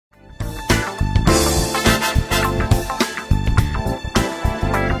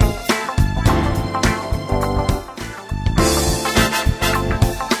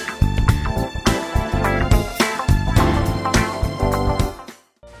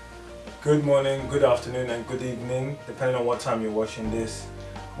Good morning, good afternoon and good evening, depending on what time you're watching this.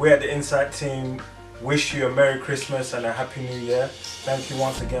 We at the Insight team wish you a Merry Christmas and a Happy New Year. Thank you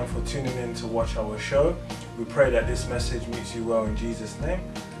once again for tuning in to watch our show. We pray that this message meets you well in Jesus' name.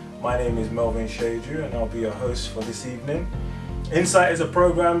 My name is Melvin Shadrew and I'll be your host for this evening. Insight is a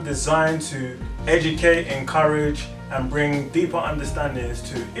program designed to educate, encourage and bring deeper understandings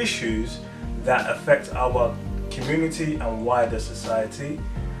to issues that affect our community and wider society.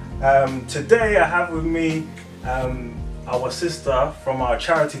 Today I have with me our sister from our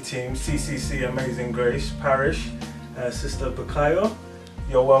charity team, CCC Amazing Grace Parish, Sister Bukayo.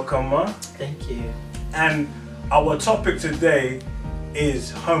 You're welcome, ma. Thank you. And our topic today is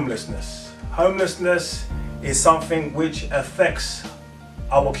homelessness. Homelessness is something which affects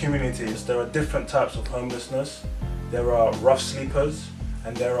our communities. There are different types of homelessness. There are rough sleepers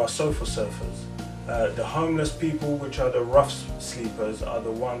and there are sofa surfers. The homeless people, which are the rough sleepers, are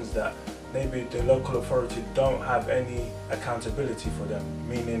the ones that maybe the local authority don't have any accountability for them,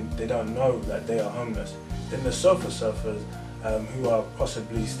 meaning they don't know that they are homeless. Then the sofa surfers, who are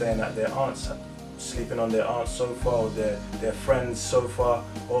possibly staying at their aunt's, sleeping on their aunt's sofa or their friend's sofa,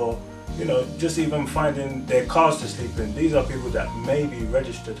 or just even finding their cars to sleep in. These are people that may be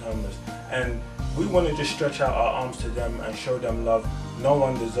registered homeless, and we want to just stretch out our arms to them and show them love. No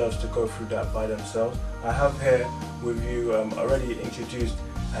one deserves to go through that by themselves. I have here with you already introduced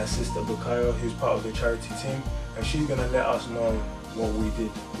Sister Bukayo, who's part of the charity team, and she's going to let us know what we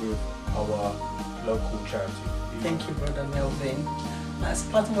did with our local charity. Thank you, Brother Melvin. As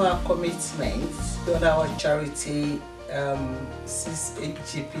part of our commitment to our charity,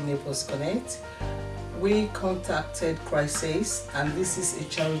 CCHGP Naples Connect, we contacted Crisis, and this is a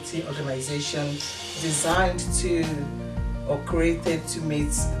charity organization designed to or created to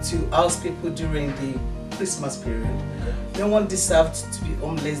house people during the Christmas period. No one deserves to be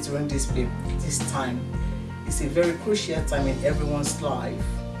homeless during this time. It's a very crucial time in everyone's life.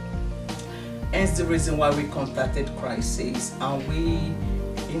 Hence the reason why we contacted Crisis, and we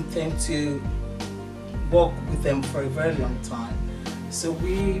intend to work with them for a very long time. So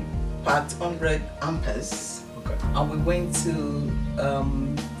we packed 100 hampers, and we went to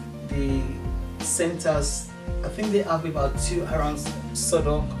the centers. I think they have about 2 around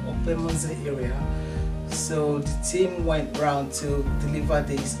Sodok or Bemonze area. So the team went round to deliver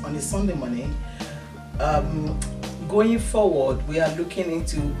this on a Sunday morning. Going forward, we are looking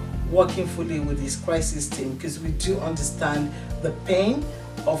into working fully with this crisis team, because we do understand the pain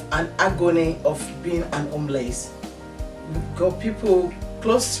of an agony of being an homeless. We've got people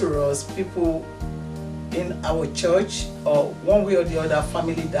close to us, people in our church or one way or the other,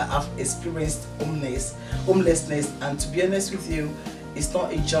 family that have experienced homelessness, and to be honest with you, it's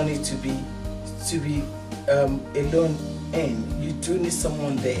not a journey to be alone in. You do need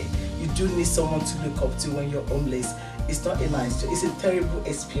someone there. You do need someone to look up to when you're homeless. It's not a nice job. It's a terrible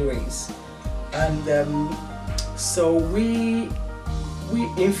experience. And so we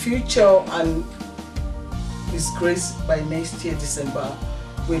in future, and with grace, by next year December,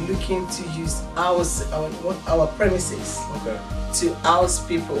 we're looking to use our premises to house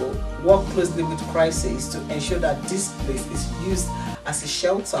people, work closely with Crisis to ensure that this place is used as a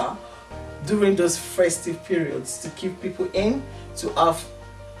shelter during those festive periods, to keep people in, to have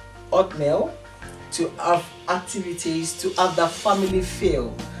hot meal, to have activities, to have that family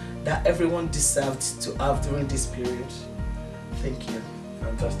feel that everyone deserves to have during this period. Thank you.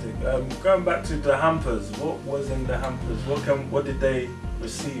 Fantastic. Going back to the hampers, what was in the hampers? What did they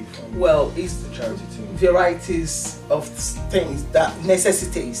receive from it's the charity team? Varieties of things, that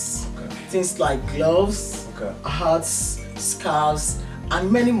necessities, things like gloves, hats, scarves,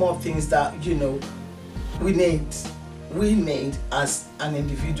 and many more things that we need as an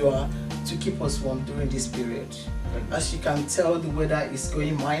individual to keep us warm during this period. As you can tell, the weather is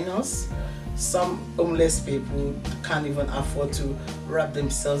going minus. Some homeless people can't even afford to wrap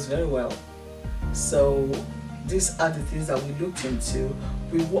themselves very well. So these are the things that we looked into.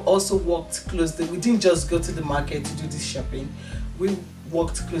 We also worked closely. We didn't just go to the market to do this shopping. We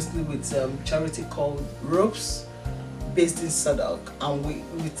worked closely with charity called Ropes, based in Sodok, and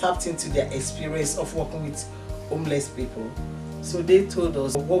we tapped into their experience of working with homeless people. So they told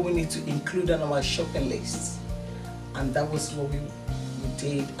us what we need to include on our shopping list, and that was what we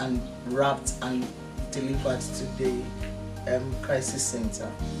did and wrapped and delivered to the crisis center.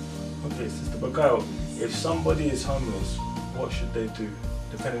 Okay, Sister Bukayo, if somebody is homeless, what should they do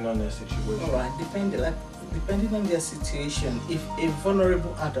depending on their situation? All right, depending on their situation, if a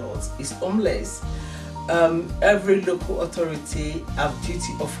vulnerable adult is homeless, every local authority have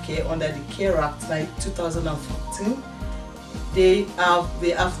duty of care under the Care Act 2014. They have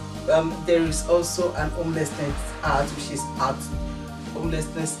there is also an homelessness act, which is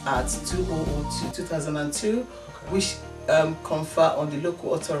Homelessness Act 2002, which confer on the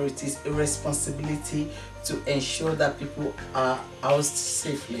local authorities a responsibility to ensure that people are housed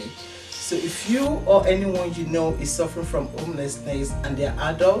safely. So if you or anyone you know is suffering from homelessness and they are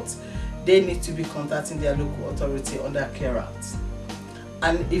adults, they need to be contacting their local authority under Care Act.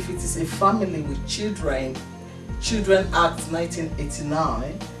 And if it is a family with children, Children Act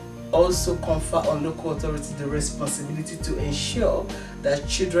 1989 also confer on local authority the responsibility to ensure that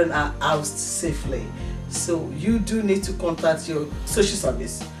children are housed safely. So you do need to contact your social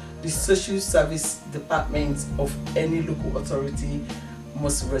service. The social service department of any local authority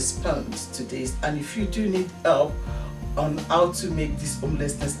must respond to this. And if you do need help on how to make this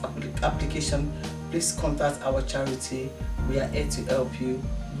homelessness application, please contact our charity. We are here to help you.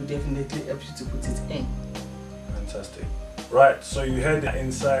 We'll definitely help you to put it in. Fantastic. Right, so you heard that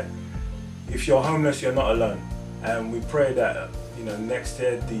insight. If you're homeless, you're not alone. And we pray that next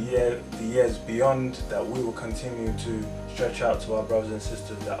year, the years beyond, that we will continue to stretch out to our brothers and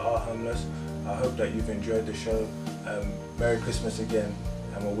sisters that are homeless. I hope that you've enjoyed the show. Merry Christmas again,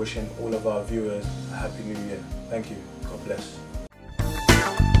 and we're wishing all of our viewers a Happy New Year. Thank you. God bless.